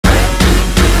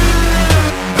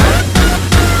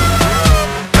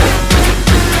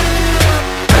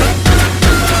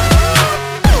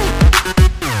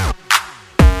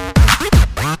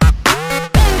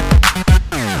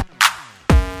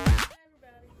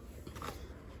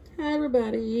Hi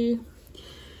everybody.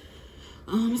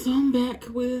 So I'm back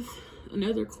with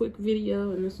another quick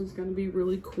video, and this one's gonna be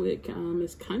really quick.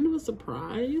 It's kind of a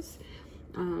surprise.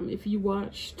 If you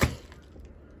watched,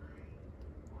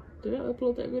 did I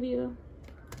upload that video?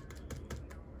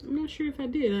 I'm not sure if I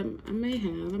did. I may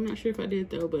have. I'm not sure if I did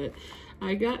though, but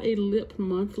I got a lip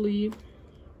monthly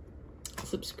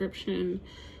subscription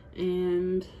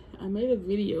and I made a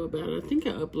video about it. I think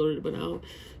I uploaded it, but I'll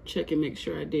check and make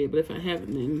sure I did. But if I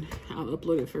haven't, then I'll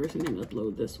upload it first and then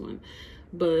upload this one.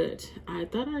 But I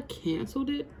thought I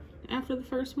canceled it after the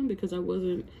first one because I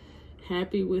wasn't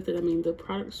happy with it. I mean, the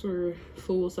products were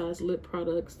full-size lip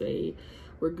products. They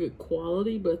were good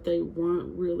quality, but they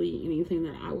weren't really anything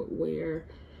that I would wear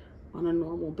on a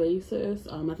normal basis.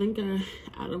 I think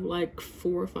out of like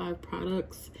 4 or 5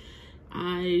 products,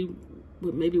 I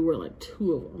would maybe wear like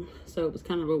 2 of them. So it was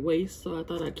kind of a waste. So I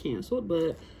thought I canceled,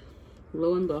 but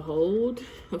lo and behold,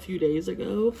 a few days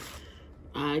ago,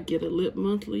 I get a lip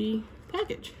monthly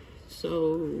package.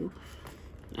 So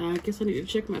I guess I need to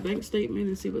check my bank statement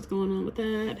and see what's going on with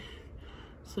that.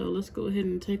 So let's go ahead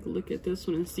and take a look at this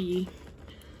one and see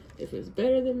if it's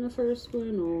better than the first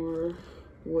one or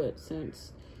what,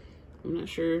 since I'm not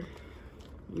sure.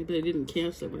 Maybe they didn't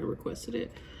cancel it when I requested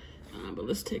it. But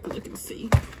let's take a look and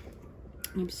see.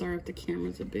 I'm sorry if the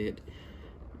camera's a bit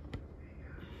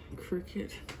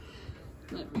crooked.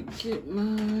 Let me get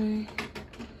my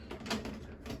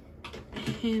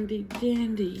handy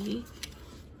dandy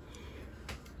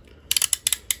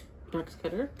box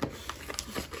cutter.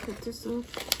 Let's cut this up.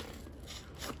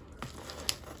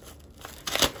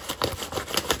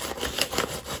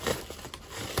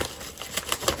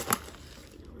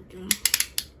 Okay.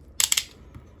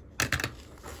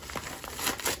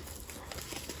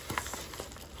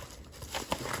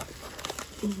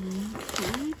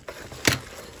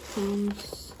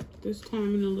 Comes this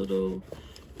time in a little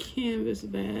canvas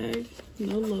bag,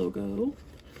 no logo.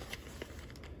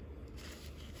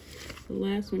 The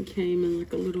last one came in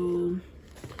like a little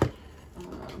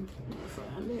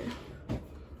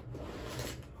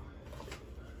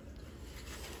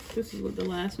this is what the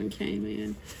last one came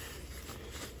in,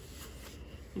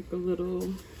 like a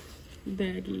little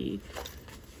baggie.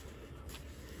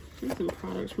 I think some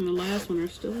products from the last one are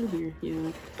still in here.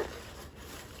 Yeah,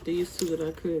 these two that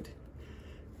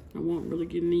I won't really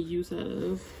get any use out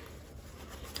of.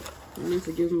 I need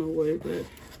to give them away, but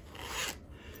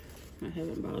I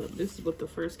haven't bothered. This is what the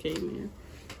first came in.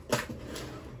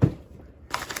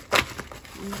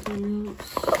 Anything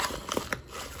else?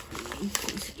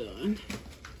 It's done.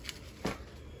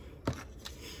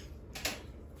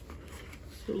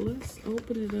 So let's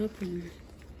open it up and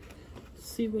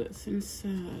see what's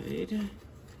inside.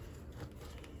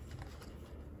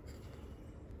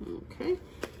 Okay,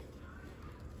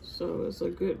 so it's a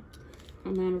good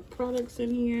amount of products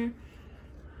in here.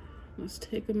 Let's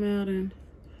take them out and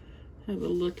have a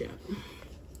look at them.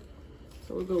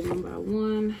 So we'll go one by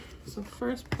one. So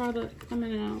first product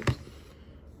coming out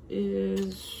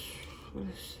is, what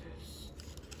is this?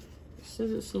 It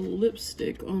says it's a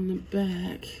lipstick on the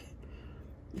back,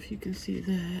 if you can see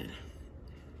that.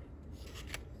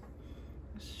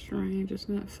 Strange, it's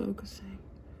not focusing.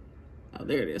 Oh,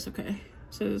 there it is. Okay, it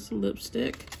says it's a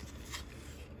lipstick.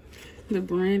 The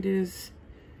brand is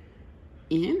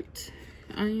INT.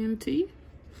 I-N-T.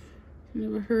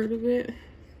 Never heard of it.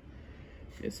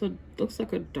 It's a, looks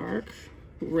like a dark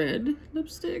red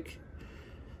lipstick.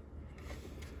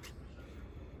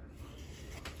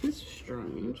 It's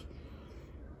strange.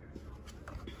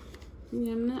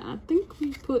 Yeah, I think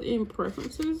we put in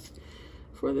preferences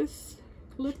for this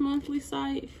lip monthly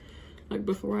site, like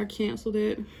before I canceled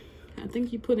it. I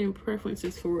think you put in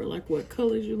preferences for like what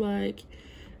colors you like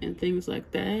and things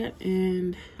like that,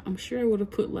 and I'm sure I would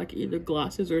have put like either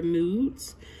glosses or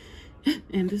nudes.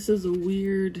 And this is a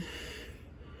weird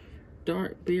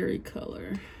dark berry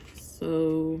color.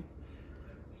 So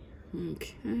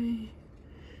okay,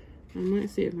 I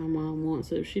might see if my mom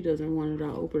wants it. If she doesn't want it,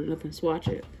 I'll open it up and swatch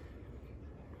it.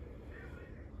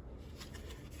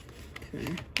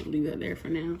 Okay, I'll leave that there for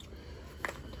now.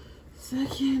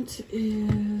 Second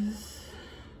is,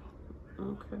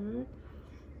 okay,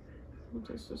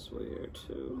 this is weird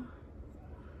too.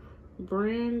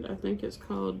 Brand, I think it's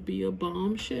called Be a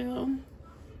Bombshell.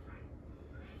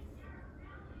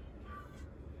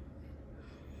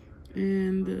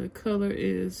 And the color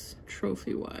is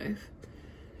Trophy Wife.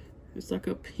 It's like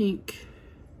a pink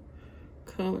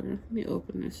color. Let me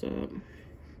open this up.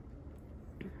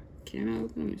 Can I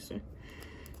open? Let me see.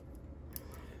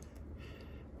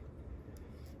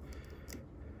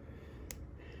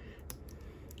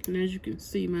 And as you can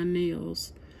see, my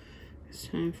nails, it's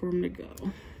time for them to go.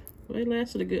 They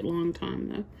lasted a good long time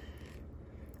though.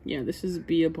 Yeah, this is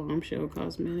Be a Bombshell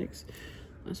Cosmetics.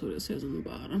 That's what it says on the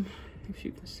bottom, if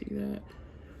you can see that.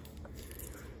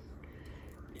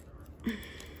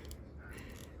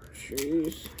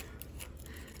 Jeez.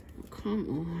 Oh,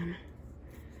 come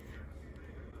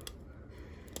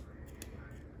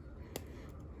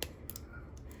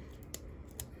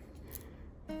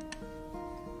on.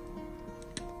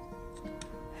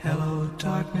 Hello,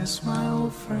 darkness, my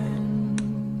old friend.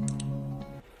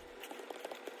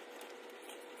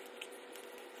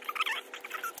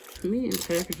 Me and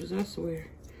packages, I swear.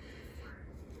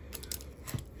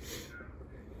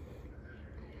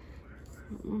 I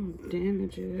don't want to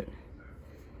damage it.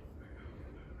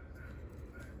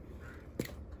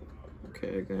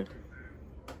 Okay, I got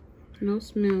no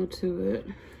smell to it.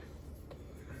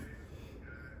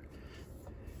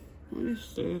 What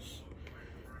is this?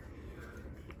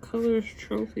 Colors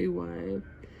Trophy Wipe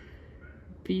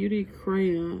Beauty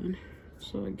Crayon.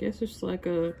 So I guess it's like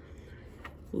a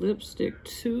lipstick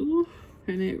too,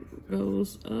 and it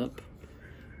goes up,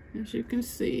 as you can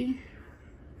see.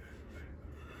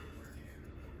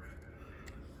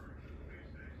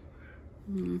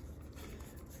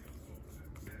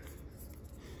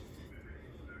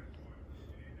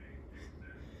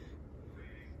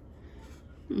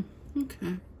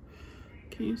 Okay,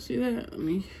 can you see that? Let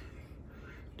me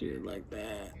do it like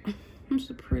that. It's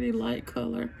a pretty light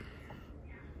color.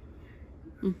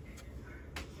 I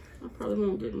probably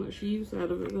won't get much use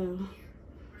out of it though.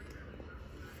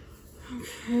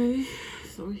 Okay,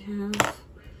 so we have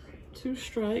 2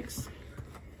 strikes.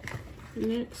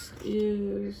 Next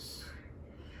is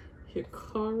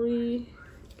Hikari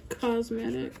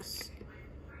Cosmetics.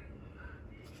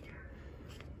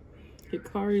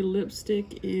 Hikari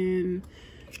lipstick in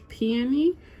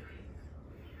Peony.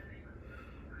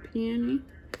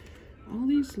 All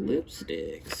these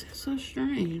lipsticks, it's so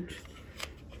strange.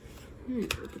 Let me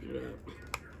open it up.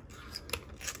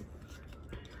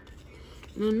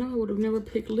 And I know I would have never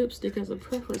picked lipstick as a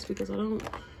preference because I don't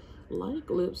like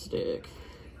lipstick.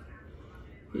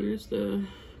 Here's the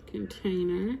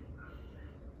container.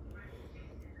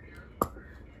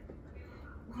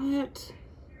 What?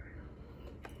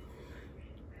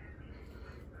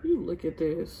 You look at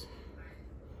this.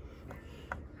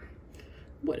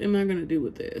 What am I gonna do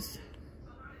with this?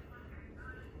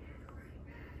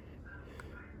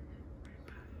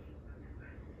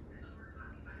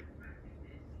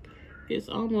 It's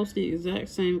almost the exact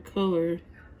same color,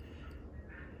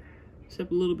 except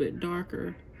a little bit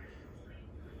darker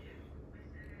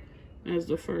as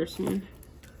the first one.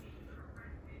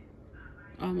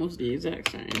 Almost the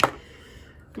exact same.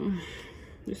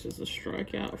 This is a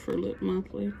strikeout for Lip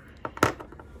Monthly. I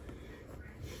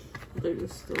think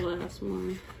this is the last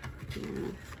one.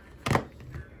 Yeah.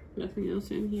 Nothing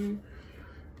else in here.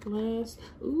 Last,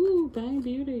 ooh, Bang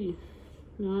Beauty.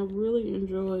 Now, I really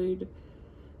enjoyed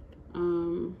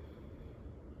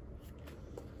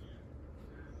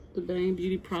the Bang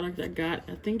Beauty product I got.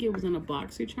 I think it was in a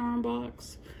BoxyCharm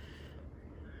box.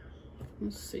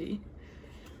 Let's see.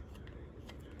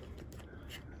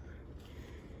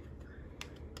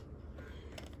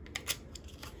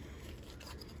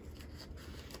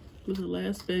 The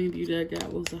last Bang Beauty I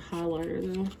got was a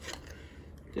highlighter though.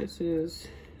 This is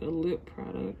a lip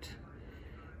product.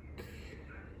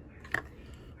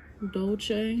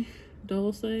 Dulce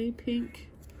Pink.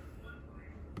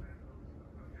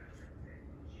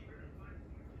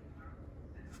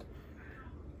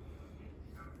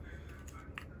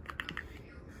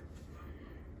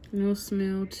 No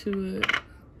smell to it.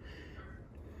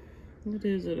 What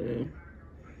is it?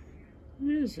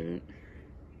 What is it?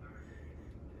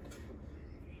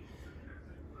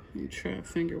 Let me try a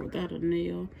finger without a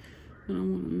nail. I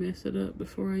don't want to mess it up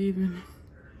before I even...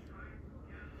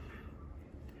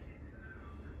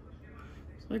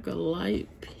 It's like a light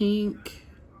pink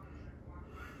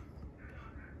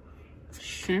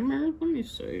shimmer. Let me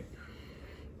see.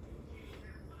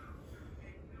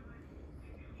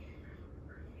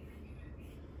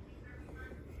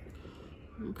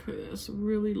 Okay, that's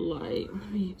really light.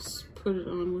 Let me just put it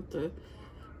on with the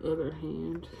other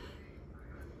hand.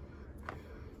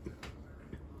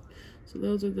 So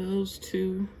those are those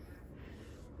 2.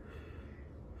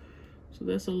 So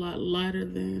that's a lot lighter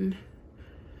than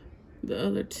the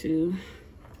other 2.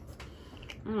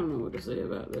 I don't know what to say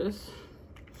about this.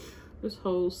 This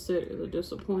whole set is a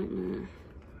disappointment.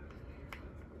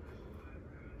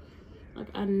 Like,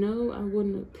 I know I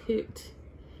wouldn't have picked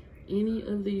any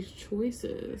of these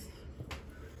choices.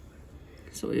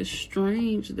 So it's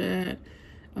strange that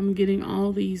I'm getting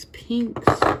all these pinks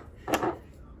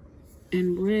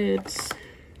and reds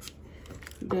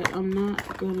that I'm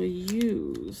not gonna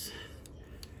use.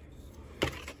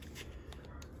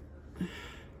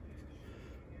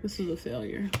 This is a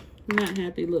failure. I'm not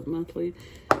happy Lip Monthly.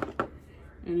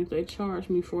 And if they charge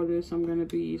me for this, I'm gonna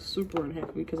be super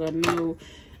unhappy because I know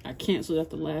I canceled that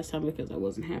the last time because I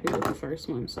wasn't happy with the first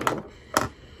one. So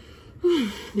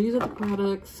these are the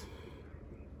products.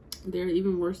 They're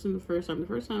even worse than the first time. The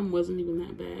first time wasn't even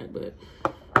that bad, but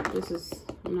this is,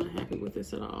 I'm not happy with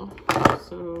this at all.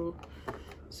 So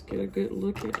let's get a good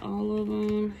look at all of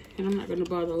them. And I'm not gonna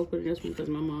bother opening this one because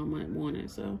my mom might want it.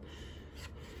 So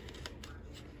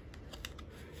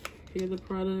here are the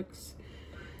products.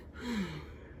 I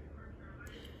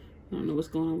don't know what's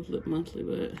going on with Lip Monthly,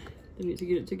 but they need to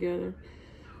get it together.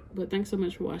 But thanks so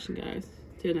much for watching, guys.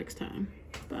 Till next time.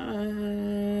 Bye.